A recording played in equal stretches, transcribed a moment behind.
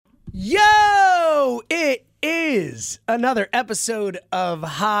Yo, it is another episode of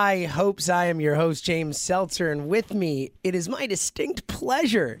High Hopes. I am your host, James Seltzer, and with me, it is my distinct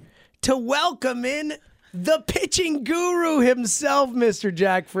pleasure to welcome in the pitching guru himself, Mr.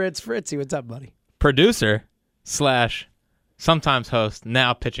 Jack Fritz. Fritzy, what's up, buddy? Producer / sometimes host,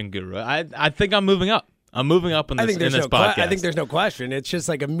 now pitching guru. I think I'm moving up. I'm moving up in this podcast. I think there's no question. It's just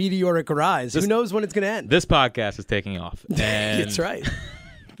like a meteoric rise. Who knows when it's going to end? This podcast is taking off. And That's right.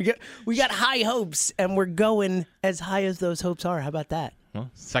 We got high hopes, and we're going as high as those hopes are. How about that?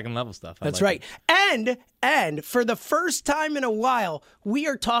 Well, second level stuff. That's right. And for the first time in a while, we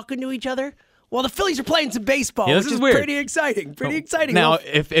are talking to each other while the Phillies are playing some baseball, this which is weird. Pretty exciting. Now,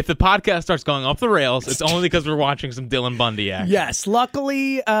 if the podcast starts going off the rails, it's only because we're watching some Dylan Bundy action. Yes,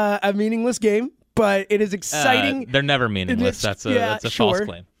 luckily a meaningless game, but it is exciting. They're never meaningless. That's a false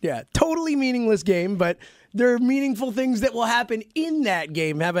claim. Yeah, totally meaningless game, but there are meaningful things that will happen in that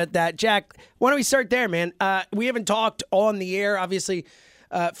game. How about that? Jack, why don't we start there, man? We haven't talked on the air, obviously.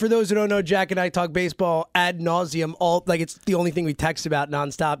 For those who don't know, Jack and I talk baseball ad nauseum. It's the only thing we text about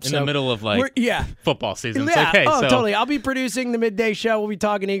nonstop. In the middle of football season. Yeah, it's okay, totally. I'll be producing the midday show. We'll be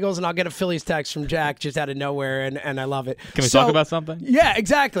talking Eagles, and I'll get a Phillies text from Jack just out of nowhere, and I love it. Can we talk about something? Yeah,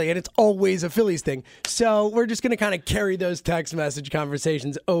 exactly. And it's always a Phillies thing. So we're just going to kind of carry those text message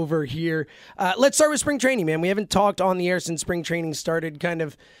conversations over here. Let's start with spring training, man. We haven't talked on the air since spring training started. Kind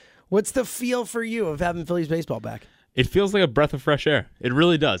of, what's the feel for you of having Phillies baseball back? It feels like a breath of fresh air. It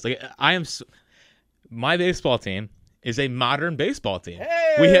really does. My baseball team is a modern baseball team.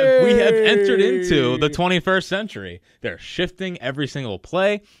 Hey! We have entered into the 21st century. They're shifting every single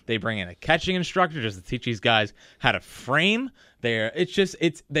play. They bring in a catching instructor just to teach these guys how to frame. They are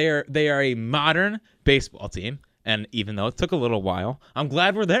a modern baseball team. And even though it took a little while, I'm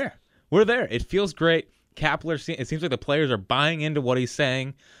glad we're there. We're there. It feels great. Kapler, it seems like the players are buying into what he's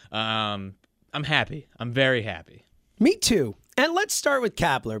saying. I'm happy. I'm very happy. Me too. And let's start with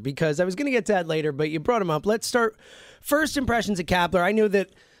Kapler, because I was going to get to that later, but you brought him up. Let's start first impressions of Kapler. I know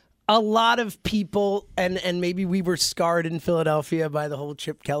that a lot of people, and maybe we were scarred in Philadelphia by the whole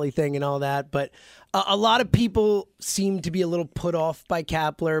Chip Kelly thing and all that, but a lot of people seem to be a little put off by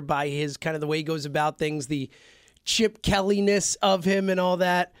Kapler, by his kind of the way he goes about things, the Chip Kelly-ness of him and all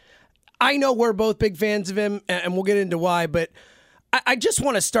that. I know we're both big fans of him, and we'll get into why, but I just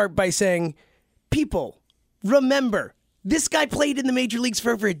want to start by saying, people, remember, this guy played in the major leagues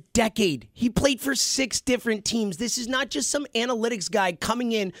for over a decade. He played for 6 different teams. This is not just some analytics guy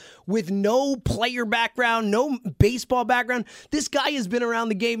coming in with no player background, no baseball background. This guy has been around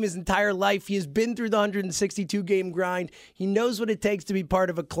the game his entire life. He has been through the 162-game grind. He knows what it takes to be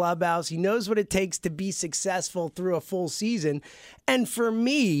part of a clubhouse. He knows what it takes to be successful through a full season. And for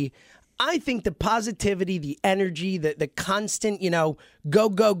me, I think the positivity, the energy, the constant, go,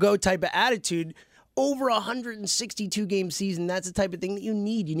 go, go type of attitude over a 162-game season, that's the type of thing that you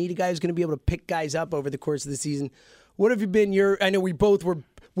need. You need a guy who's going to be able to pick guys up over the course of the season. What have you been I know we both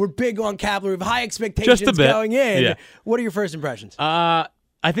were big on Kapler. We have high expectations going in. Yeah. What are your first impressions? I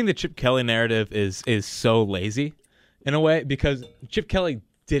think the Chip Kelly narrative is so lazy in a way, because Chip Kelly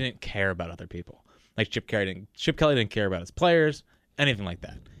didn't care about other people. Like Chip Kelly didn't care about his players, anything like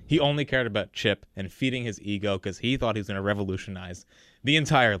that. He only cared about Chip and feeding his ego because he thought he was going to revolutionize the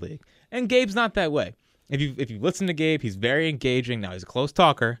entire league. And Gabe's not that way. If you listen to Gabe, he's very engaging. Now, he's a close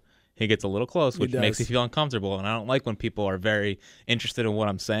talker. He gets a little close, which makes you feel uncomfortable. And I don't like when people are very interested in what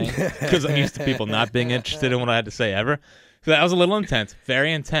I'm saying, because I'm used to people not being interested in what I had to say ever. So that was a little intense,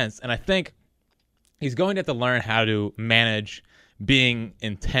 very intense. And I think he's going to have to learn how to manage being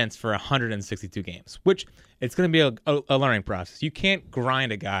intense for 162 games, which it's going to be a learning process. You can't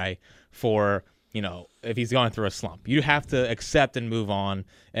grind a guy for, if he's going through a slump. You have to accept and move on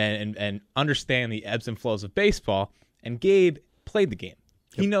and understand the ebbs and flows of baseball. And Gabe played the game.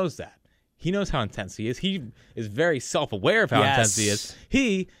 He knows that. He knows how intense he is. He is very self-aware of how intense he is.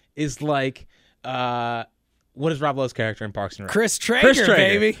 He is like, what is Rob Lowe's character in Parks and Rec? Chris Traeger,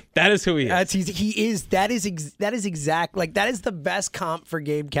 baby. That is who he is. That is exact. Like, that is the best comp for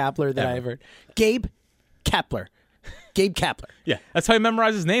Gabe Kapler that I ever heard. Gabe Kapler. Gabe Kapler. Yeah, that's how he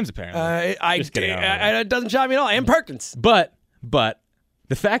memorizes names, apparently. It doesn't shock me at all. And Perkins. But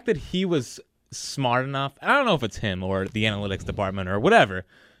the fact that he was smart enough, I don't know if it's him or the analytics department or whatever,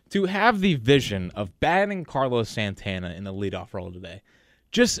 to have the vision of batting Carlos Santana in the leadoff role today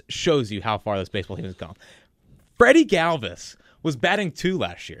just shows you how far this baseball team has gone. Freddie Galvis was batting 2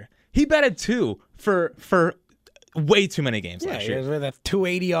 last year. He batted 2 for way too many games last year. With a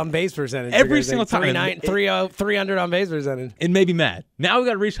 280 on base percentage. Every single time. 300 on base percentage. It made me mad. Now we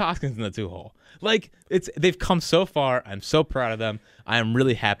got Rhys Hoskins in the 2-hole. Like, they've come so far. I'm so proud of them. I am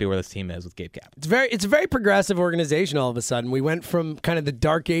really happy where this team is with Gabe Kapler. It's a very progressive organization all of a sudden. We went from kind of the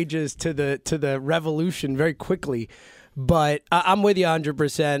dark ages to the revolution very quickly. But I'm with you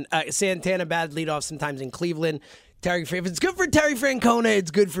 100%. Santana bad leadoff sometimes in Cleveland. If it's good for Terry Francona,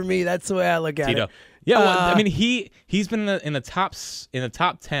 it's good for me. That's the way I look at it. Yeah, well, I mean he's been in the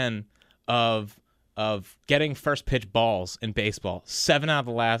top 10 of getting first pitch balls in baseball 7 out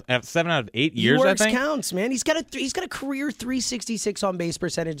of 8 years. He works I think counts, man. He's got a career 366 on base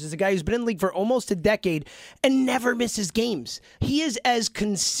percentage. As a guy who's been in the league for almost a decade and never misses games. He is as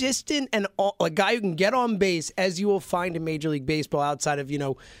consistent and a guy who can get on base as you will find in Major League Baseball outside of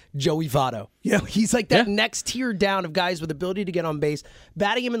Joey Votto. He's like that next tier down of guys with ability to get on base.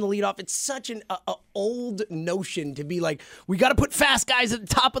 Batting him in the leadoff, it's such an old notion to be like, we got to put fast guys at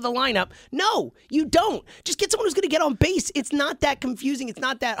the top of the lineup. No, you don't. Just get someone who's going to get on base. It's not that confusing. It's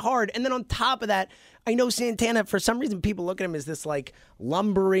not that hard. And then on top of that, I know Santana, for some reason, people look at him as this like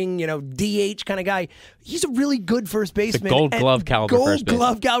lumbering, DH kind of guy. He's a really good first baseman. Gold glove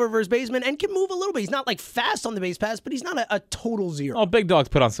caliber first baseman and can move a little bit. He's not like fast on the base pass, but he's not a total zero. Oh, Big Dog's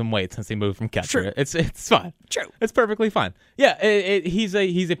put on some weight since he moved from catcher. True. It's fine. True. It's perfectly fine. Yeah, he's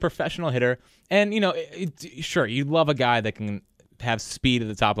a professional hitter. And, sure, you love a guy that can have speed at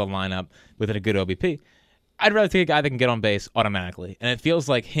the top of the lineup with a good OBP. I'd rather take a guy that can get on base automatically. And it feels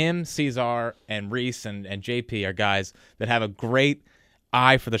like him, Cesar, and Rhys and JP are guys that have a great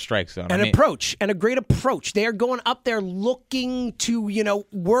eye for the strike zone. And a great approach. They are going up there looking to,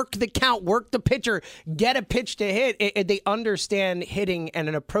 work the count, work the pitcher, get a pitch to hit. They understand hitting and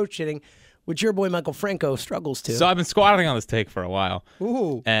an approach hitting, which your boy Michael Franco struggles to. So I've been squatting on this take for a while.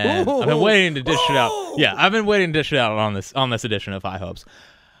 Ooh. And I've been waiting to dish it out. Yeah, I've been waiting to dish it out on this edition of High Hopes.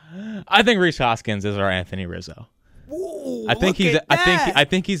 I think Rhys Hoskins is our Anthony Rizzo. Ooh, I think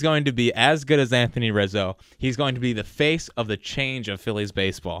he's going to be as good as Anthony Rizzo. He's going to be the face of the change of Phillies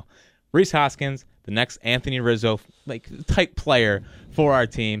baseball. Rhys Hoskins, the next Anthony Rizzo type player for our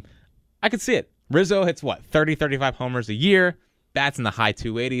team. I could see it. Rizzo hits 30, 35 homers a year. Bats in the high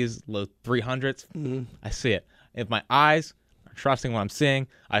 280s, low 300s. Mm-hmm. I see it. If my eyes are trusting what I'm seeing,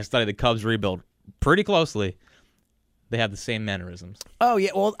 I study the Cubs rebuild pretty closely. They have the same mannerisms. Oh, yeah.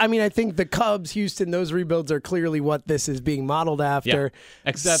 Well, I mean, I think the Cubs, Houston, those rebuilds are clearly what this is being modeled after. Yeah.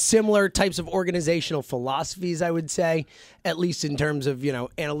 Except similar types of organizational philosophies, I would say, at least in terms of,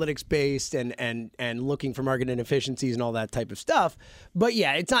 analytics-based and looking for market inefficiencies and all that type of stuff. But,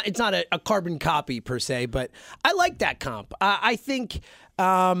 yeah, it's not a carbon copy, per se. But I like that comp. I think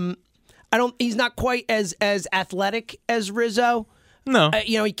he's not quite as athletic as Rizzo. No.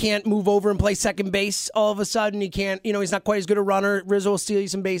 He can't move over and play second base all of a sudden. He can't, he's not quite as good a runner. Rizzo will steal you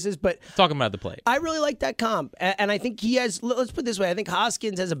some bases, but talking about the plate. I really like that comp. And I think he has, let's put it this way, I think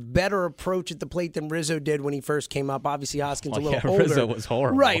Hoskins has a better approach at the plate than Rizzo did when he first came up. Obviously, Hoskins a little older. Rizzo was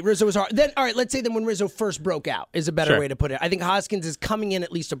horrible. Right, Rizzo was hard. Then, all right, let's say then when Rizzo first broke out is a better Sure. way to put it. I think Hoskins is coming in,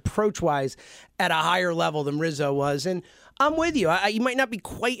 at least approach-wise, at a higher level than Rizzo was. And I'm with you. He might not be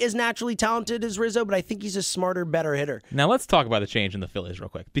quite as naturally talented as Rizzo, but I think he's a smarter, better hitter. Now let's talk about the change in the Phillies real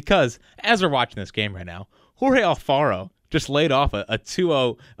quick, because as we're watching this game right now, Jorge Alfaro just laid off a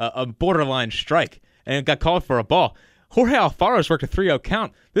 2-0, a borderline strike, and it got called for a ball. Jorge Alfaro's worked a 3-0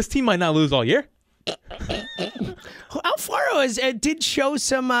 count. This team might not lose all year. Alfaro did show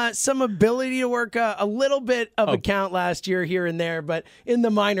some ability to work a little bit of a count last year here and there, but in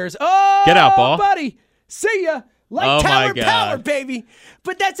the minors, get out, ball, buddy. See ya. Oh Tower power, baby.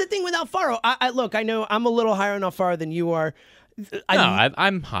 But that's the thing with Alfaro. I know I'm a little higher on Alfaro than you are.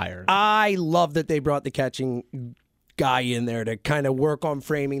 I'm higher. I love that they brought the catching guy in there to kind of work on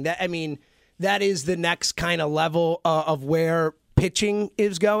framing. That is the next kind of level of where pitching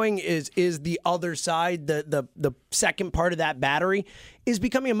is going, is the other side, the second part of that battery is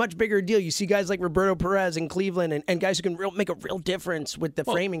becoming a much bigger deal. You see guys like Roberto Perez in Cleveland and guys who can make a real difference with the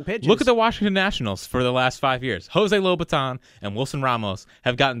framing pitches. Look at the Washington Nationals for the last 5 years. Jose Lobaton and Wilson Ramos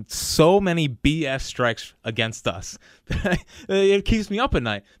have gotten so many BS strikes against us. It keeps me up at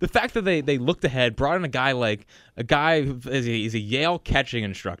night. The fact that they looked ahead, brought in a guy who is a Yale catching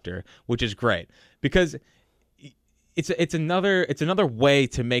instructor, which is great because it's another way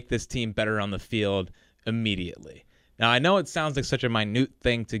to make this team better on the field immediately. Now, I know it sounds like such a minute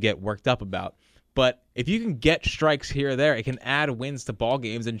thing to get worked up about, but if you can get strikes here or there, it can add wins to ball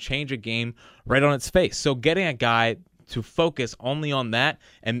games and change a game right on its face. So getting a guy to focus only on that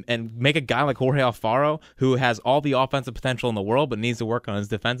and make a guy like Jorge Alfaro, who has all the offensive potential in the world but needs to work on his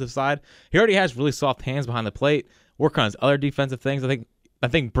defensive side. He already has really soft hands behind the plate. Work on his other defensive things. I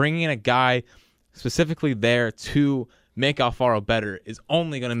think bringing in a guy specifically there to make Alfaro better is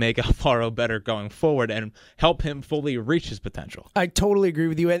only going to make Alfaro better going forward and help him fully reach his potential. I totally agree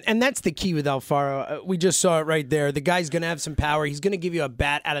with you, and that's the key with Alfaro. We just saw it right there. The guy's going to have some power. He's going to give you a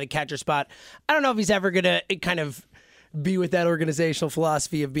bat out of the catcher spot. I don't know if he's ever going to kind of be with that organizational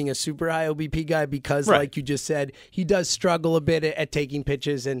philosophy of being a super high OBP guy because, like you just said, he does struggle a bit at taking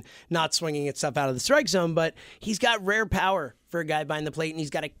pitches and not swinging at stuff out of the strike zone, but he's got rare power for a guy behind the plate, and he's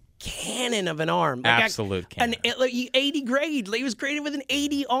got a cannon of an arm. Absolute cannon. 80 grade. He was graded with an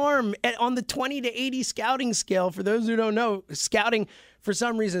 80 arm on the 20 to 80 scouting scale. For those who don't know, scouting for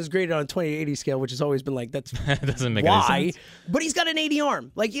some reason is graded on a 20 to 80 scale, which has always been like, that's doesn't make why. any sense. But he's got an 80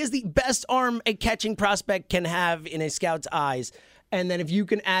 arm. Like, he has the best arm a catching prospect can have in a scout's eyes. And then if you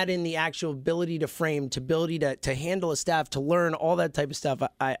can add in the actual ability to frame, to ability to handle a staff, to learn all that type of stuff,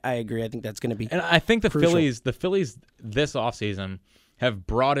 I agree. I think that's going to be And I think the crucial. Phillies this offseason have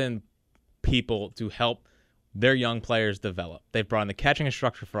brought in people to help their young players develop. They've brought in the catching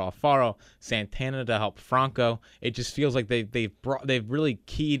instructor for Alfaro, Santana to help Franco. It just feels like they've really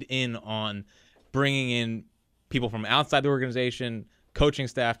keyed in on bringing in people from outside the organization, coaching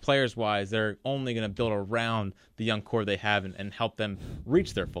staff, players-wise. They're only going to build around the young core they have and help them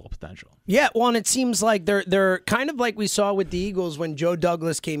reach their full potential. Yeah, well, and it seems like they're kind of like we saw with the Eagles when Joe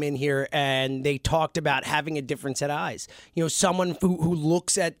Douglas came in here and they talked about having a different set of eyes. You know, someone who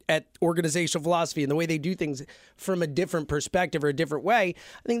looks at organizational philosophy and the way they do things from a different perspective or a different way.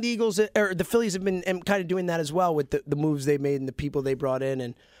 I think the Eagles or the Phillies have been kind of doing that as well with the moves they made and the people they brought in,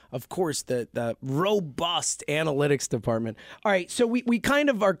 and of course the robust analytics department. All right, so we kind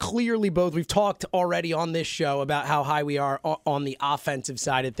of are clearly both, we've talked already on this show about how high we are on the offensive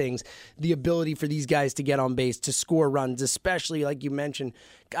side of things, the ability for these guys to get on base, to score runs, especially like you mentioned,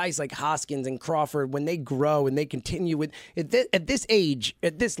 guys like Hoskins and Crawford, when they grow and they continue with at this age,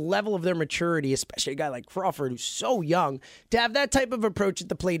 at this level of their maturity, especially a guy like Crawford who's so young, to have that type of approach at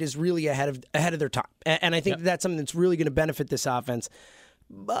the plate is really ahead of their time. And I think that's something that's really going to benefit this offense.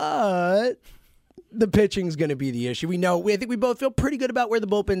 But the pitching's going to be the issue. I think we both feel pretty good about where the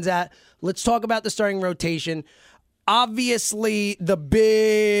bullpen's at. Let's talk about the starting rotation. Obviously, the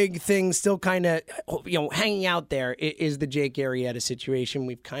big thing still kind of, hanging out there is the Jake Arrieta situation.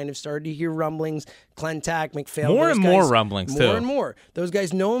 We've kind of started to hear rumblings. Clentac, McPhail. More and more rumblings, too. More and more. Those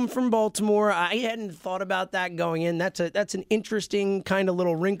guys know him from Baltimore. I hadn't thought about that going in. That's an interesting kind of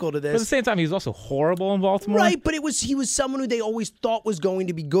little wrinkle to this. But at the same time, he was also horrible in Baltimore. Right, but he was someone who they always thought was going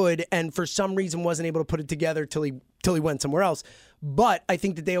to be good, and for some reason wasn't able to put it together till he went somewhere else. But I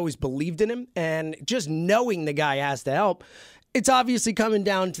think that they always believed in him, and just knowing the guy has to help. It's obviously coming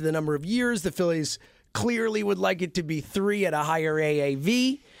down to the number of years. The Phillies clearly would like it to be 3 at a higher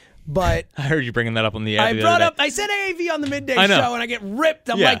AAV. But I heard you bringing that up on the air. I said AAV on the midday show, and I get ripped.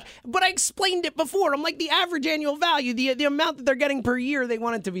 I'm like, but I explained it before. I'm like, the average annual value, the amount that they're getting per year, they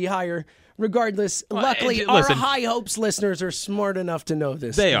want it to be higher. Regardless, luckily, our High Hopes listeners are smart enough to know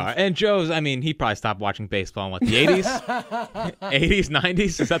this. They are. And Joe's, he probably stopped watching baseball in, the 80s? 80s,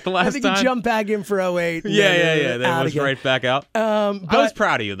 90s? Is that the last time? I think he jumped back in for 08. Yeah. Then was again. right back out. I was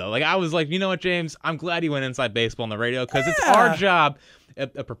proud of you, though. I was like, you know what, James? I'm glad you went inside baseball on the radio because it's our job,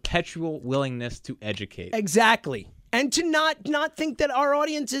 a perpetual willingness to educate. Exactly. And to not think that our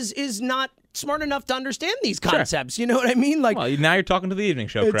audience is not smart enough to understand these concepts. Sure. You know what I mean? Like, well, now you're talking to the evening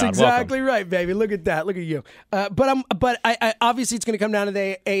show crowd. It's exactly Welcome. Right, baby. Look at that. Look at you. But I obviously it's going to come down to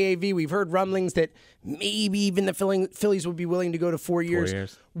the AAV. We've heard rumblings that maybe even the Phillies would be willing to go to 4 years. 4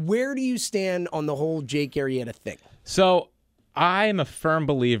 years. Where do you stand on the whole Jake Arrieta thing? So I'm a firm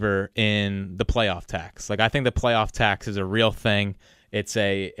believer in the playoff tax. I think the playoff tax is a real thing. It's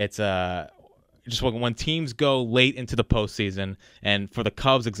just when teams go late into the postseason, and for the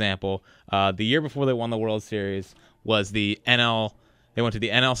Cubs example, the year before they won the World Series was the NL. They went to the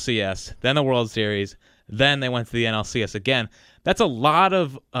NLCS, then the World Series, then they went to the NLCS again. That's a lot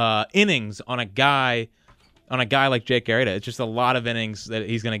of innings on a guy like Jake Arrieta. It's just a lot of innings that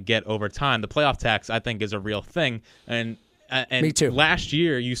he's going to get over time. The playoff tax, I think, is a real thing, and Me too. Last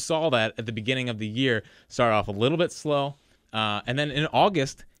year you saw that at the beginning of the year start off a little bit slow, and then in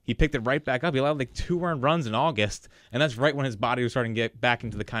August. He picked it right back up. He allowed 2 earned runs in August, and that's right when his body was starting to get back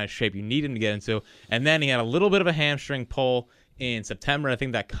into the kind of shape you need him to get into. And then he had a little bit of a hamstring pull in September. I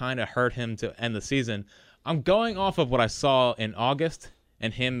think that kind of hurt him to end the season. I'm going off of what I saw in August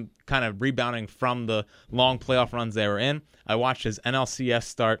and him kind of rebounding from the long playoff runs they were in. I watched his NLCS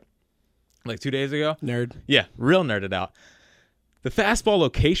start like 2 days ago. Nerd. Yeah, real nerded out. The fastball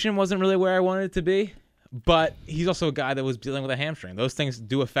location wasn't really where I wanted it to be, but he's also a guy that was dealing with a hamstring. Those things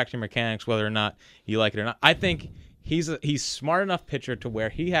do affect your mechanics, whether or not you like it or not. I think he's smart enough pitcher to where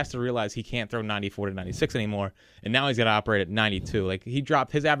he has to realize he can't throw 94 to 96 anymore, and now he's got to operate at 92. Like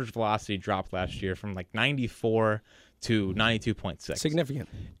his average velocity dropped last year from like 94 to 92.6. Significant.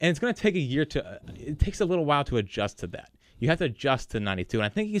 And it's going to take a year it takes a little while to adjust to that. You have to adjust to 92, and I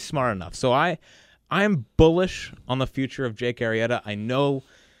think he's smart enough. So I'm bullish on the future of Jake Arrieta. I know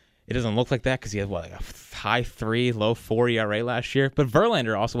it doesn't look like that because he had like a high 3, low 4 ERA last year. But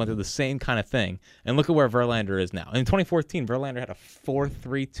Verlander also went through the same kind of thing. And look at where Verlander is now. In 2014, Verlander had a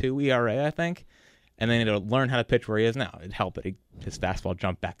 4.32 ERA, I think. And then to learn how to pitch where he is now. It helped that his fastball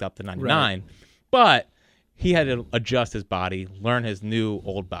jumped back up to 99. Right. But he had to adjust his body, learn his new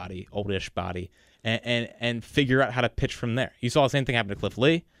oldish body, and figure out how to pitch from there. You saw the same thing happen to Cliff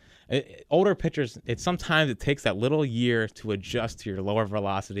Lee. Older pitchers, sometimes it takes that little year to adjust to your lower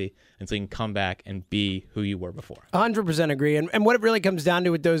velocity until you can come back and be who you were before. 100% agree. And what it really comes down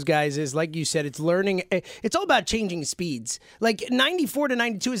to with those guys is, like you said, it's learning. It's all about changing speeds. Like 94 to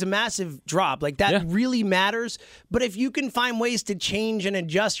 92 is a massive drop. Like that really matters. But if you can find ways to change and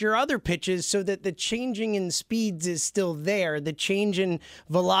adjust your other pitches so that the changing in speeds is still there, the change in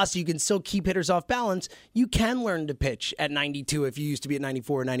velocity, you can still keep hitters off balance, you can learn to pitch at 92 if you used to be at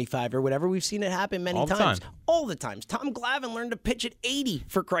 94 or 95. Or whatever. We've seen it happen many times. All the times. Tom Glavine learned to pitch at 80,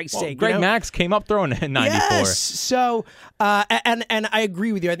 for Christ's sake. Greg Max came up throwing at 94. Yes. So, and I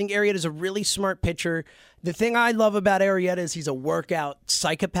agree with you. I think Arrieta is a really smart pitcher. The thing I love about Arrieta is he's a workout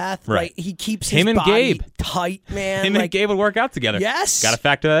psychopath. Right. He keeps his body tight, man. Him and Gabe would work out together. Yes. Got to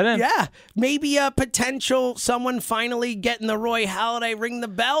factor that in. Yeah. Maybe a potential someone finally getting the Roy Halladay ring the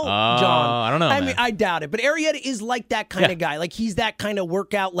bell, John. I don't know, I mean, I doubt it. But Arrieta is like that kind of guy. Like he's that kind of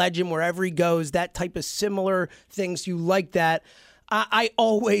workout legend wherever he goes, that type of similar things. You like that. I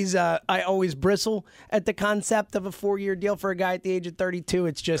always bristle at the concept of a 4-year deal for a guy at the age of 32.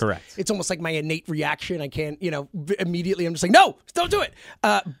 It's just, correct. It's almost like my innate reaction. I can't, immediately I'm just like, no, don't do it.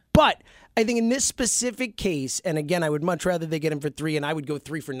 But I think in this specific case, and again, I would much rather they get him for 3, and I would go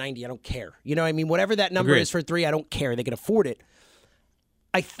 3 for 90. I don't care. You know what I mean? Whatever that number is for 3, I don't care. They can afford it.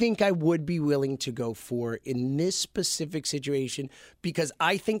 I think I would be willing to go 4 in this specific situation because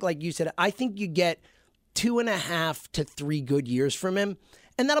I think, like you said, I think you get 2.5 to 3 good years from him,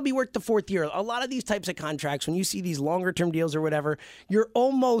 and that'll be worth the 4th year. A lot of these types of contracts, when you see these longer-term deals or whatever, you're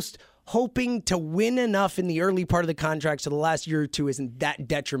almost hoping to win enough in the early part of the contract so the last year or two isn't that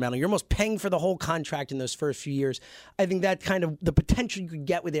detrimental. You're almost paying for the whole contract in those first few years. I think that kind of the potential you could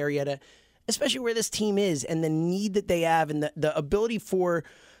get with Arrieta, especially where this team is and the need that they have and the ability for...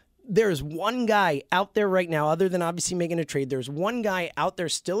 There's one guy out there right now, other than obviously making a trade, there's one guy out there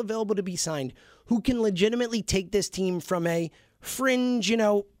still available to be signed who can legitimately take this team from a fringe,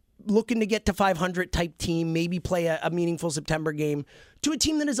 looking to get to 500 type team, maybe play a meaningful September game, to a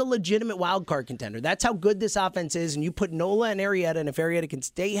team that is a legitimate wild card contender. That's how good this offense is, and you put Nola and Arrieta, and if Arrieta can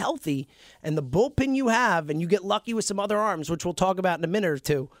stay healthy, and the bullpen you have, and you get lucky with some other arms, which we'll talk about in a minute or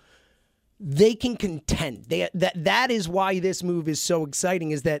two, they can contend. That is why this move is so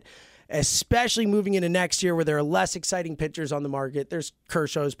exciting, is that especially moving into next year where there are less exciting pitchers on the market. There's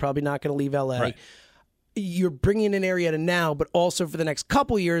Kershaw's probably not going to leave LA. Right. You're bringing in Arrieta now, but also for the next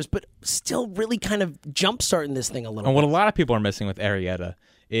couple years, but still really kind of jumpstarting this thing a little bit. And what a lot of people are missing with Arrieta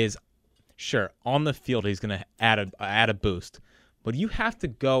is, sure, on the field he's going to add a boost, but you have to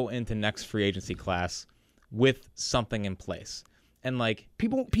go into next free agency class with something in place. And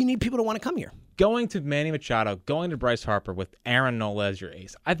you need people to want to come here. Going to Manny Machado, going to Bryce Harper with Aaron Nola as your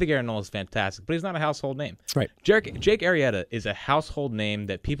ace. I think Aaron Nola is fantastic, but he's not a household name. Right. Jake Arrieta is a household name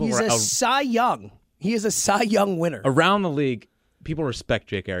that people... He's a Cy Young. He is a Cy Young winner. Around the league, people respect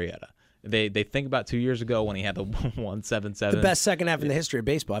Jake Arrieta. They think about 2 years ago when he had the 177. The best second half in the history of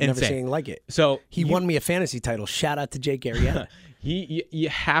baseball. I've never seen anything like it. So he won me a fantasy title. Shout out to Jake Arrieta. You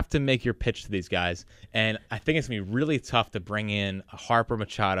have to make your pitch to these guys, and I think it's going to be really tough to bring in a Harper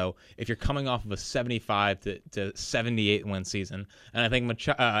Machado if you're coming off of a 75 to 78 win season. And I think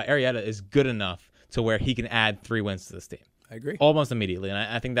Arrieta is good enough to where he can add 3 wins to this team. I agree. Almost immediately, and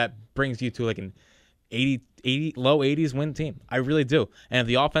I think that brings you to an 80 low 80s win team. I really do. And if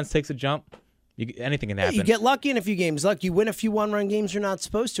the offense takes a jump, anything can happen. You get lucky in a few games. Look, you win a few one-run games you're not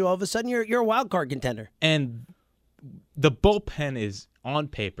supposed to. All of a sudden, you're a wild card contender. And the bullpen is, on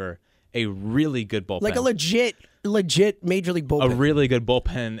paper, a really good bullpen. Like a legit major league bullpen. A really good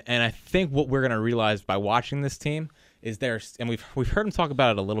bullpen. And I think what we're going to realize by watching this team is and we've heard him talk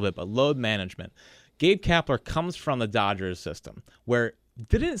about it a little bit, but load management. Gabe Kapler comes from the Dodgers system where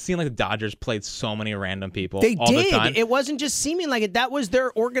didn't it seem like the Dodgers played so many random people They all did. the time? It wasn't just seeming like it. That was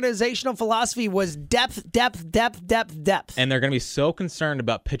their organizational philosophy was depth. And they're going to be so concerned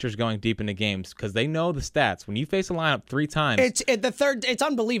about pitchers going deep into games because they know the stats. When you face a lineup 3 times. It's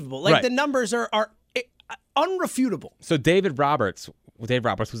unbelievable. Like, Right. the numbers are unrefutable. So David Roberts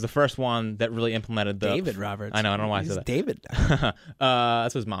was the first one that really implemented the... David Roberts. I know, I don't know why I He's said that. David. That's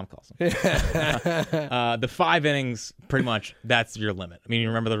what his mom calls him. The 5 innings, pretty much, that's your limit. I mean, you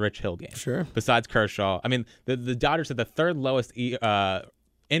remember the Rich Hill game. Sure. Besides Kershaw. I mean, the Dodgers had the 3rd lowest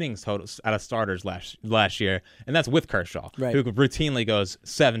innings totals out of starters last year, and that's with Kershaw, Right. who routinely goes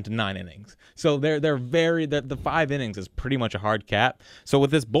 7 to 9 innings. So the 5 innings is pretty much a hard cap. So with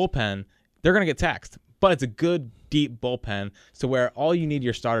this bullpen, they're going to get taxed. But it's a good, deep bullpen, so where all you need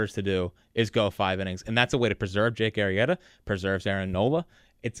your starters to do is go 5 innings. And that's a way to preserve Jake Arrieta, preserves Aaron Nola.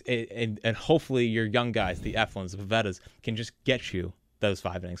 And hopefully your young guys, the Eflins, the Pavettas, can just get you those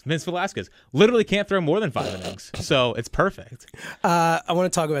 5 innings. Vince Velasquez literally can't throw more than 5 innings, so it's perfect. I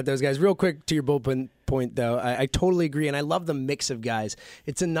want to talk about those guys real quick. To your bullpen point, though, I totally agree, and I love the mix of guys.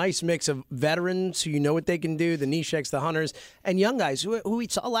 It's a nice mix of veterans who you know what they can do, the Nesheks, the Hunters, and young guys who we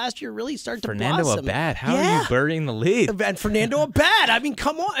saw last year really start to Fernando blossom. Abad, how are you burying the lead? And Fernando Abad. I mean,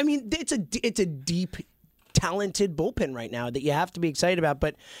 come on. I mean, it's a deep, talented bullpen right now that you have to be excited about.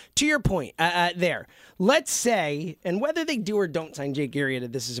 But to your point, there, let's say, and whether they do or don't sign Jake Arrieta,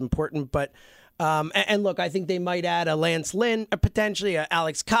 this is important, but and look, I think they might add a Lance Lynn, potentially a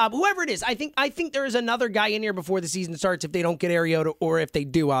Alex Cobb, whoever it is. I think there is another guy in here before the season starts if they don't get Arrieta, or if they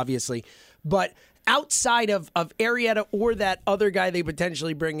do, obviously. But outside of Arrieta or that other guy they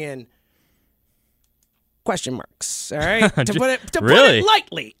potentially bring in, question marks, all right? To put it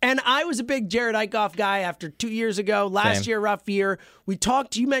lightly. And I was a big Jared Eichhoff guy after 2 years ago. Last year, rough year.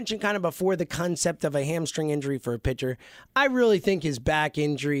 You mentioned kind of before the concept of a hamstring injury for a pitcher. I really think his back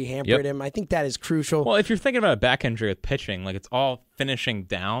injury hampered him. I think that is crucial. Well, if you're thinking about a back injury with pitching, like it's all finishing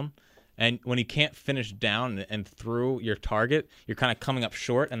down. And when you can't finish down and through your target, you're kind of coming up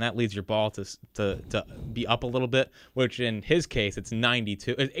short, and that leads your ball to be up a little bit, which in his case, it's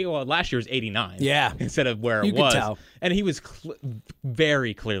 92. Well, last year was 89. Yeah. Instead of where You it could was. tell. And he was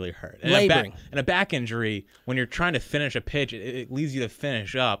very clearly hurt. And Laboring. A back injury, when you're trying to finish a pitch, it leads you to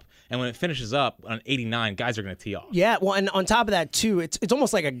finish up. And when it finishes up on 89, guys are going to tee off. Yeah, well, and on top of that, too, it's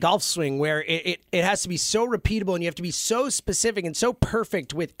almost like a golf swing where it has to be so repeatable, and you have to be so specific and so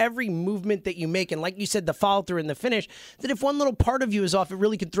perfect with every movement that you make. And like you said, the follow-through and the finish, that if one little part of you is off, it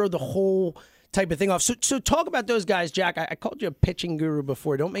really could throw the whole type of thing off. So talk about those guys, Jack. I called you a pitching guru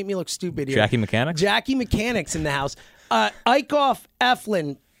before. Don't make me look stupid here. Jackie Mechanics? Jackie Mechanics in the house. Eichhoff,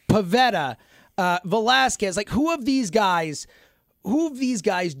 Eflin, Pavetta, Velasquez. Like, who of these guys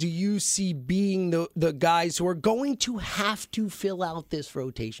do you see being the guys who are going to have to fill out this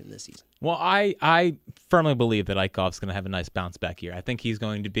rotation this season? Well, I firmly believe that Eichhoff's going to have a nice bounce back year. I think he's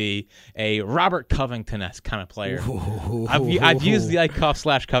going to be a Robert Covington-esque kind of player. I've used the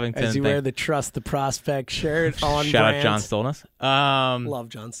Eichhoff/Covington As you thing. wear the Trust the Prospect shirt on Shout brand. out John Stolness. Love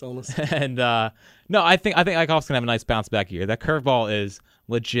John Stolness. And no, I think Eichhoff's going to have a nice bounce back year. That curveball is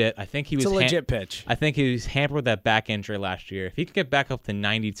legit. I think he was It's a legit pitch. I think he was hampered with that back injury last year. If he could get back up to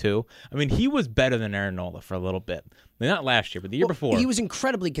 92, I mean, he was better than Aaron Nola for a little bit. I mean, not last year, but the year before. He was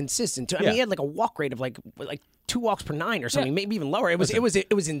incredibly consistent too. I mean, he had like a walk rate of like 2 walks per 9 or something, maybe even lower. It was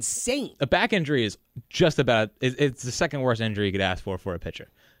insane. A back injury is just about it's the second worst injury you could ask for a pitcher,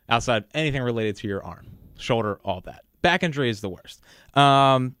 outside anything related to your arm, shoulder, all that. Back injury is the worst.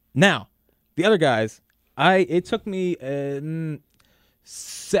 Now, the other guys, it took me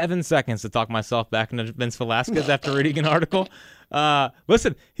 7 seconds to talk myself back into Vince Velasquez after reading an article.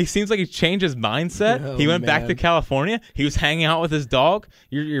 Listen, he seems like he changed his mindset. Oh, he went back to California. He was hanging out with his dog.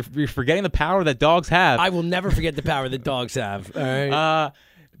 You're forgetting the power that dogs have. I will never forget the power that dogs have. All right.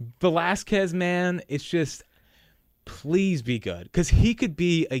 Velasquez, man, it's just, please be good, because he could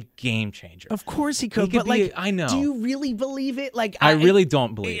be a game changer. Of course he could, He but could be- like, I know. do you really believe it? Like, I really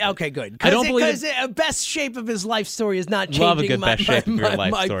don't believe it. Okay, good. I don't believe because the best shape of his life story is not changing Love a good best shape of your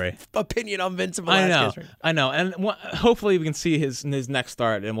life my story. opinion on Vince Velasquez. I know, and hopefully we can see his next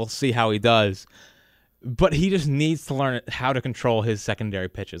start, and we'll see how he does. But he just needs to learn how to control his secondary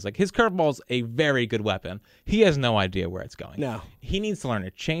pitches. Like, his curveball's a very good weapon. He has no idea where it's going. No. He needs to learn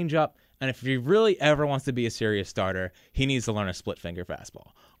a changeup, and if he really ever wants to be a serious starter, he needs to learn a split finger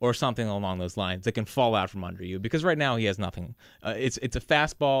fastball or something along those lines that can fall out from under you. Because right now he has nothing. It's a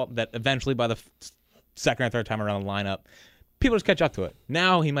fastball that eventually, by the second or third time around the lineup, people just catch up to it.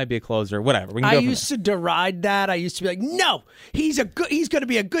 Now he might be a closer, whatever. We can I go from used to deride that. I used to be like, no, he's going to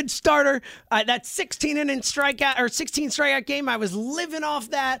be a good starter. That 16 inning strikeout or 16 strikeout game, I was living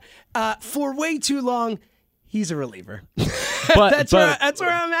off that for way too long. He's a reliever. But that's where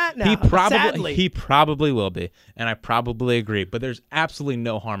I'm at now. Sadly. He probably will be, and I probably agree. But there's absolutely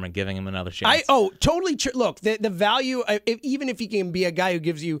no harm in giving him another chance. Totally true. Look, the value, even if he can be a guy who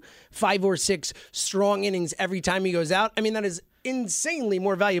gives you 5 or 6 strong innings every time he goes out, I mean, that is insanely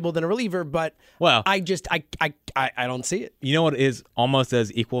more valuable than a reliever. But I don't see it. You know what is almost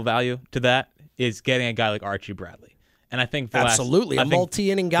as equal value to that is getting a guy like Archie Bradley. And I think absolutely a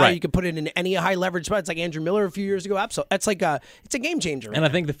multi-inning guy, right. You can put it in any high leverage spot. It's like Andrew Miller a few years ago. Absolutely, it's like it's a game changer. Right and I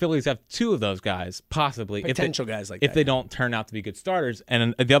think the Phillies have 2 of those guys, possibly potential guys like if that. they don't turn out to be good starters.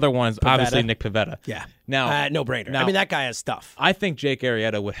 And the other one is obviously Nick Pivetta. Yeah, now no brainer. I mean, that guy has stuff. I think Jake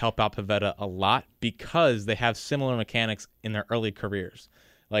Arrieta would help out Pivetta a lot because they have similar mechanics in their early careers.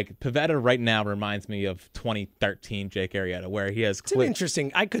 Like, Pivetta right now reminds me of 2013 Jake Arrieta, where he has... It's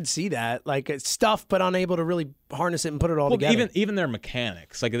interesting. I could see that. Like, it's stuff, but unable to really harness it and put it all together. Even their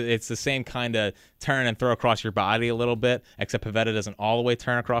mechanics. Like, it's the same kind of turn and throw across your body a little bit, except Pivetta doesn't all the way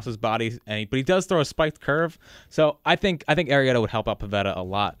turn across his body, but he does throw a spiked curve. So I think Arrieta would help out Pivetta a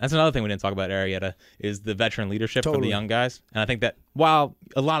lot. That's another thing we didn't talk about Arrieta, is the veteran leadership for the young guys. And I think that while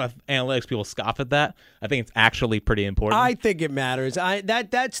a lot of analytics people scoff at that, I think it's actually pretty important. I think it matters.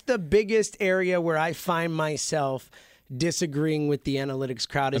 That's the biggest area where I find myself disagreeing with the analytics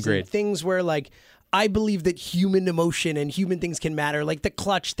crowd is in things where, like, I believe that human emotion and human things can matter, like the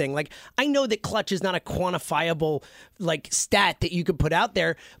clutch thing. Like, I know that clutch is not a quantifiable, like, stat that you could put out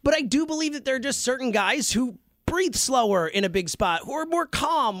there, but I do believe that there are just certain guys who breathe slower in a big spot, who are more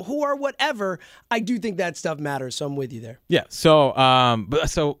calm, who are whatever. I do think that stuff matters, so I'm with you there. Yeah, so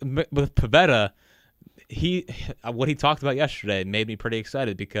with Pivetta, what he talked about yesterday made me pretty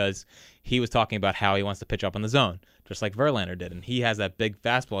excited because he was talking about how he wants to pitch up in the zone, just like Verlander did, and he has that big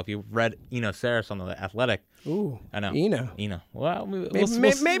fastball. If you read Eno Saris on The Athletic, I know Eno. Well,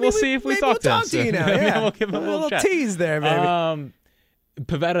 maybe we'll see if we talk to Eno. Yeah, we'll give him a little tease there, maybe.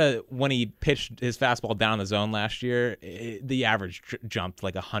 Pivetta, when he pitched his fastball down the zone last year, the average jumped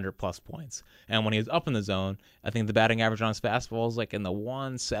like 100+ points, and when he was up in the zone, I think the batting average on his fastball is like in the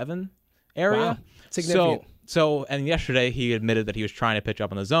 1.7 area. Wow. Significant. So, and yesterday he admitted that he was trying to pitch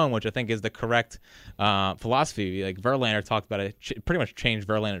up in the zone, which I think is the correct philosophy. Like Verlander talked about it, pretty much changed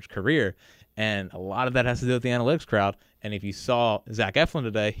Verlander's career, and a lot of that has to do with the analytics crowd. And if you saw Zach Eflin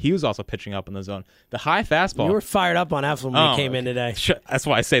today, he was also pitching up in the zone. The high fastball. You were fired up on Eflin when he came in today. That's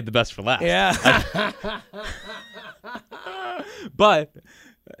why I saved the best for last. Yeah. But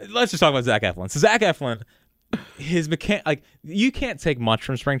let's just talk about Zach Eflin. So Zach Eflin, his you can't take much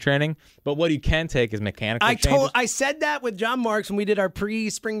from spring training, but what you can take is mechanical changes. I said that with John Marks when we did our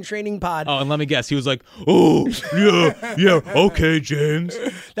pre-spring training pod. Oh, and let me guess, he was like, "Oh, yeah, okay, James."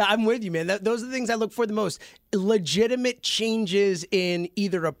 I'm with you, man. Those are the things I look for the most. Legitimate changes in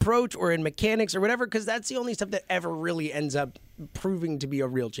either approach or in mechanics or whatever, because that's the only stuff that ever really ends up proving to be a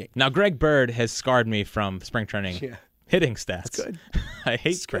real change. Now, Greg Bird has scarred me from spring training. Yeah. Hitting stats. That's good. I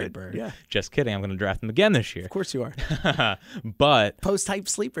hate Greg Bird. Yeah. Just kidding. I'm going to draft him again this year. Of course you are. But post-type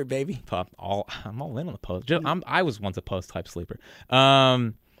sleeper, baby. I'm all in on the post. I was once a post-type sleeper.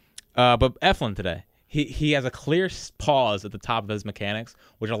 But Eflin today, he has a clear pause at the top of his mechanics,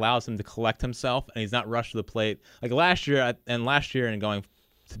 which allows him to collect himself, and he's not rushed to the plate. Like last year and going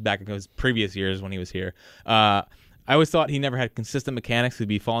back in his previous years when he was here, I always thought he never had consistent mechanics. He'd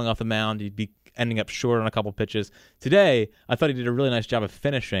be falling off the mound. He'd be ending up short on a couple pitches. Today, I thought he did a really nice job of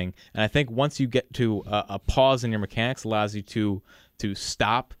finishing, and I think once you get to a pause in your mechanics, allows you to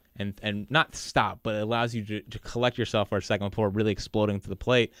stop and not stop, but it allows you to collect yourself for a second before really exploding to the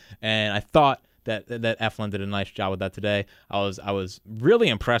plate. And I thought that Eflin did a nice job with that today. I was really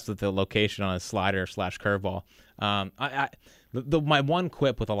impressed with the location on his slider / curveball. My one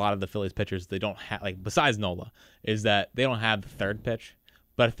quip with a lot of the Phillies pitchers, they don't have, like, besides Nola, is that they don't have the third pitch.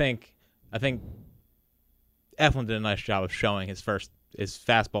 But I think Eflin did a nice job of showing his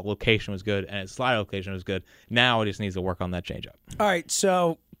fastball location was good and his slider location was good. Now he just needs to work on that changeup. All right,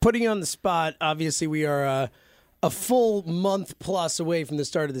 so putting you on the spot, obviously we are a full month plus away from the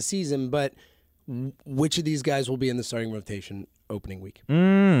start of the season, but which of these guys will be in the starting rotation opening week?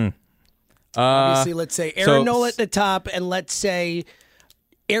 Obviously, let's say Aaron Nola at the top, and let's say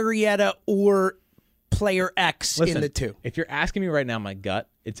Arrieta or player X in the two. If you're asking me right now, my gut,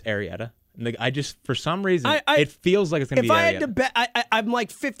 it's Arrieta. Like, I just, for some reason, I it feels like it's going to be If I had to Arrieta. bet, I'm like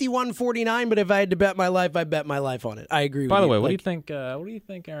 51-49, but if I had to bet my life, I bet my life on it. I agree with you. By the way, what Like, do you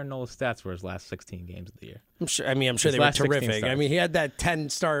think Aaron Nola's stats were his last 16 games of the year? I'm sure they His were last 16 terrific. I starts. mean, he had that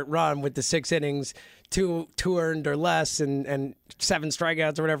 10-start run with the 6 innings, two earned or less, and 7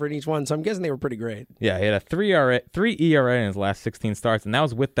 strikeouts or whatever in each one. So I'm guessing they were pretty great. Yeah, he had a 3 ERA in his last 16 starts, and that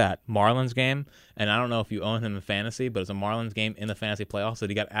was with that Marlins game. And I don't know if you own him in fantasy, but it was a Marlins game in the fantasy playoffs that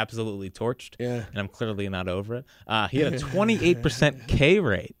he got absolutely torched. Yeah. And I'm clearly not over it. He had a 28% K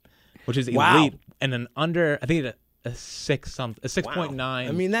rate, which is elite, Wow. and an under. I think he had a 6.9.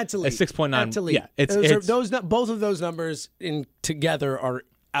 I mean, that's elite. A 6.9. That's elite. Yeah, it's both of those numbers in together are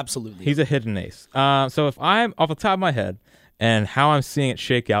absolutely. He's a hidden ace. So if I'm off the top of my head and how I'm seeing it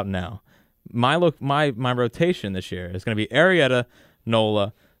shake out now, my rotation this year is going to be Arrieta,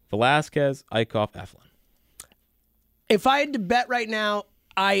 Nola, Velasquez, Eichhoff, Eflin. If I had to bet right now,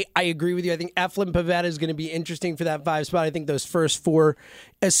 I agree with you. I think Eflin Pivetta is going to be interesting for that 5 spot. I think those first 4,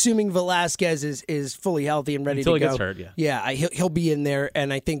 assuming Velasquez is fully healthy and ready Until to go. he gets hurt, yeah. Yeah, he'll be in there,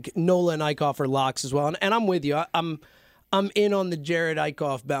 and I think Nola and Eichhoff are locks as well. And I'm with you. I'm in on the Jared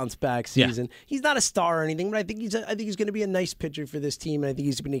Eichhoff bounce back season. Yeah. He's not a star or anything, but I think he's going to be a nice pitcher for this team, and I think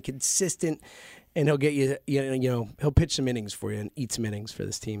he's been consistent. And he'll get he'll pitch some innings for you and eat some innings for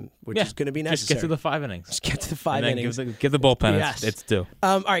this team, which is going to be necessary. Just get to the 5 innings. Just get to the 5 and then innings. Give the bullpen Yes. its due.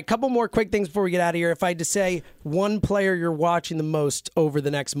 All right, couple more quick things before we get out of here. If I had to say one player you're watching the most over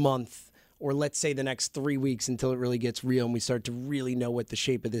the next month, or let's say the next 3 weeks until it really gets real and we start to really know what the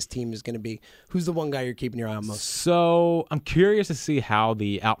shape of this team is going to be, who's the one guy you're keeping your eye on most? So I'm curious to see how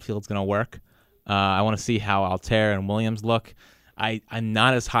the outfield's going to work. I want to see how Altair and Williams look. I'm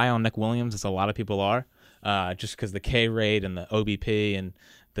not as high on Nick Williams as a lot of people are. Just because the K rate and the OBP and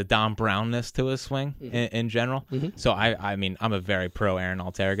the Dom Brownness to his swing in general. Mm-hmm. So I mean, I'm a very pro Aaron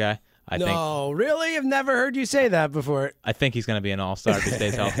Altair guy. Really? I've never heard you say that before. I think he's going to be an all-star if he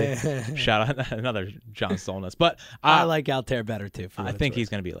stays healthy. Shout out another John Stolness. But I like Altair better too. I think he's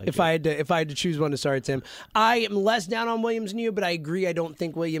going to be like if I had to choose one to start, it's him. I am less down on Williams than you, but I agree. I don't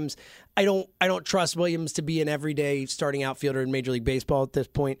think Williams. I don't trust Williams to be an everyday starting outfielder in Major League Baseball at this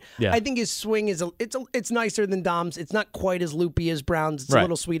point. Yeah. I think his swing it's nicer than Dom's. It's not quite as loopy as Brown's. It's a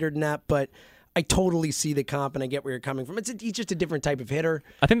little sweeter than that, but I totally see the comp and I get where you're coming from. He's just a different type of hitter.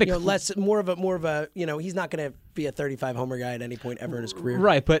 I think more of a he's not going to be a 35 homer guy at any point ever in his career.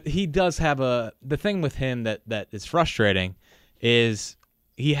 Right, but he does have the thing with him that is frustrating is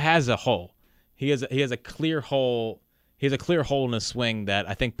he has a hole. He has a clear hole. He has a clear hole in his swing that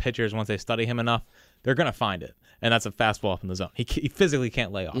I think pitchers, once they study him enough, they're going to find it. And that's a fastball up in the zone. He physically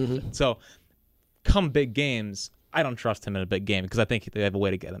can't lay off it. So come big games, I don't trust him in a big game because I think they have a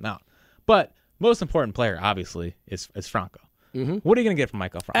way to get him out. But most important player, obviously, is Franco. Mm-hmm. What are you going to get from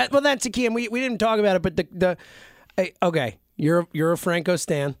Michael Franco? Well, that's the key, and we didn't talk about it, but okay, you're a Franco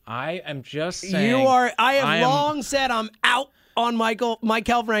stan. I am just saying. You are. I have long said I'm out on Michael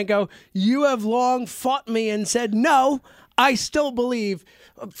Franco. You have long fought me and said no. I still believe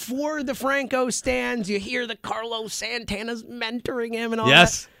for the Franco stands. You hear the Carlos Santana's mentoring him and all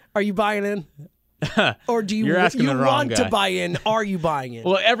that. Are you buying in? Or do you want to buy in? Are you buying in?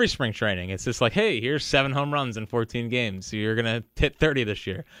 Well, every spring training, it's just like, hey, here's 7 home runs in 14 games. So you're going to hit 30 this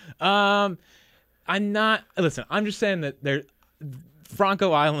year. I'm just saying that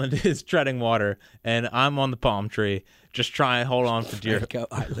Franco Island is treading water, and I'm on the palm tree just trying to hold on for dear. Franco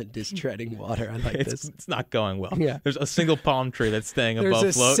Island is treading water. I like this. It's not going well. Yeah. There's a single palm tree that's staying above float.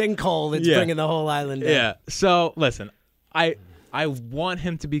 There's a sinkhole that's bringing the whole island down. Yeah. So, listen, I want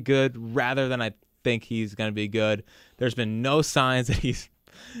him to be good rather than I think he's going to be good. There's been no signs that he's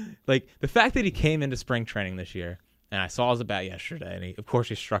like the fact that he came into spring training this year, and I saw his at bat yesterday, and of course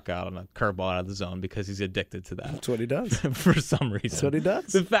he struck out on a curveball out of the zone because he's addicted to that. That's what he does for some reason. That's what he does.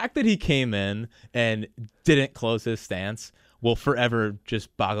 The fact that he came in and didn't close his stance will forever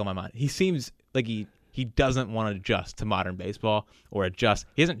just boggle my mind. He seems like he doesn't want to adjust to modern baseball or adjust.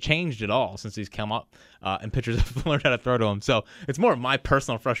 He hasn't changed at all since he's come up, and pitchers have learned how to throw to him. So it's more of my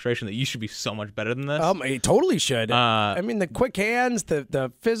personal frustration that you should be so much better than this. He totally should. I mean, the quick hands,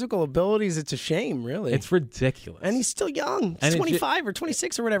 the physical abilities, it's a shame, really. It's ridiculous. And he's still young. He's 25 or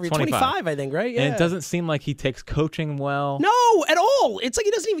 26 or whatever. 25, I think, right? Yeah. And it doesn't seem like he takes coaching well. No, at all. It's like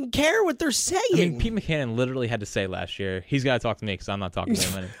he doesn't even care what they're saying. I mean, Pete Mackanin literally had to say last year, he's got to talk to me because I'm not talking to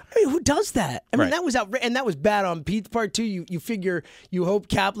him anymore. I mean, who does that? I mean, that was outrageous. And that was bad on Pete's part, too. You figure, you hope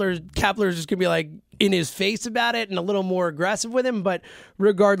Kapler's just going to be like, in his face about it and a little more aggressive with him. But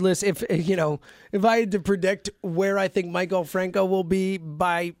regardless, if I had to predict where I think Michael Franco will be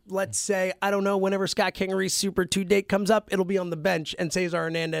by, let's say, I don't know, whenever Scott Kingery's Super 2 date comes up, it'll be on the bench and Cesar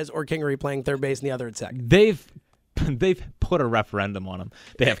Hernandez or Kingery playing third base and the other at second. They've put a referendum on him.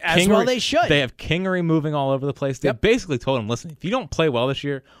 They have As well they should. They have Kingery moving all over the place. They basically told him, listen, if you don't play well this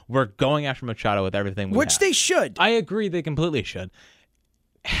year, we're going after Machado with everything we have. Which they should. I agree, they completely should.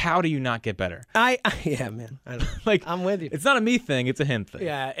 How do you not get better? Yeah, man. I know. I'm with you. It's not a me thing, it's a him thing.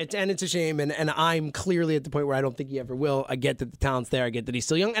 Yeah, it's a shame, and I'm clearly at the point where I don't think he ever will. I get that the talent's there. I get that he's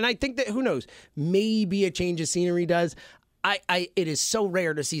still young, and I think that, who knows, maybe a change of scenery does. It is so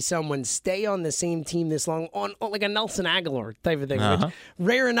rare to see someone stay on the same team this long on like a Nelson Aguilar type of thing. Which,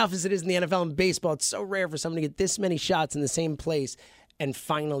 rare enough as it is in the NFL and baseball, it's so rare for someone to get this many shots in the same place and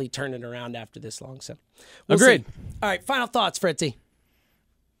finally turn it around after this long. So, agreed. See. All right, final thoughts, Fritzy.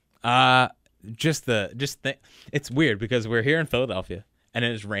 It's weird because we're here in Philadelphia and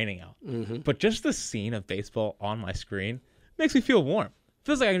it is raining out. Mm-hmm. But just the scene of baseball on my screen makes me feel warm.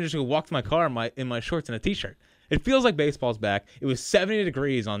 Feels like I can just go walk to my car in my shorts and a t-shirt. It feels like baseball's back. It was 70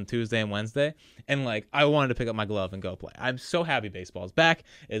 degrees on Tuesday and Wednesday, and I wanted to pick up my glove and go play. I'm so happy baseball's back.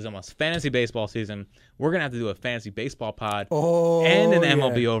 It is almost fantasy baseball season. We're gonna have to do a fantasy baseball pod and an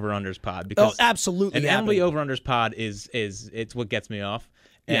MLB over/unders pod because absolutely, an MLB over/unders pod is it's what gets me off.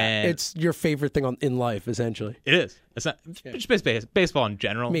 Yeah, and it's your favorite thing in life, essentially. It is. It's not just baseball in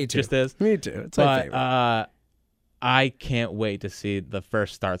general. Me too. Just is. Me too. It's my favorite. I can't wait to see the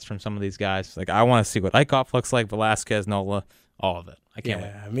first starts from some of these guys. I want to see what Eichhoff looks like, Velasquez, Nola, all of it. I can't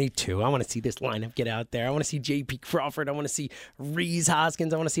wait. Me too. I want to see this lineup get out there. I want to see J.P. Crawford. I want to see Rhys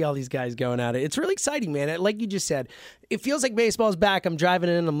Hoskins. I want to see all these guys going at it. It's really exciting, man. Like you just said, it feels like baseball's back. I'm driving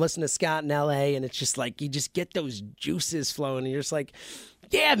in, I'm listening to Scott in L.A., and it's just like you just get those juices flowing, and you're just like,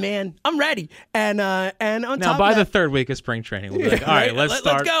 yeah, man, I'm ready. And on now, top by of that, the third week of spring training, we'll be like, all right, let's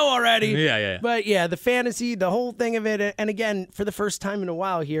start. Let's go already. Yeah. But yeah, the fantasy, the whole thing of it, and again, for the first time in a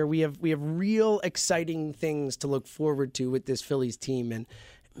while here, we have real exciting things to look forward to with this Phillies team, and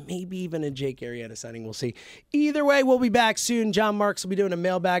maybe even a Jake Arrieta signing. We'll see. Either way, we'll be back soon. John Marks will be doing a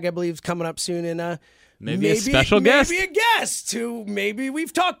mailbag, I believe, coming up soon, and maybe a special guest. Maybe a guest who maybe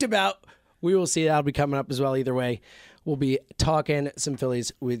we've talked about. We will see. That'll be coming up as well. Either way, we'll be talking some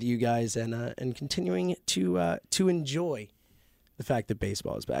Phillies with you guys and continuing to enjoy the fact that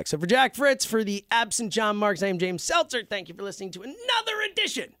baseball is back. So for Jack Fritz, for the absent John Marks, I am James Seltzer. Thank you for listening to another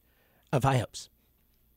edition of High Hopes.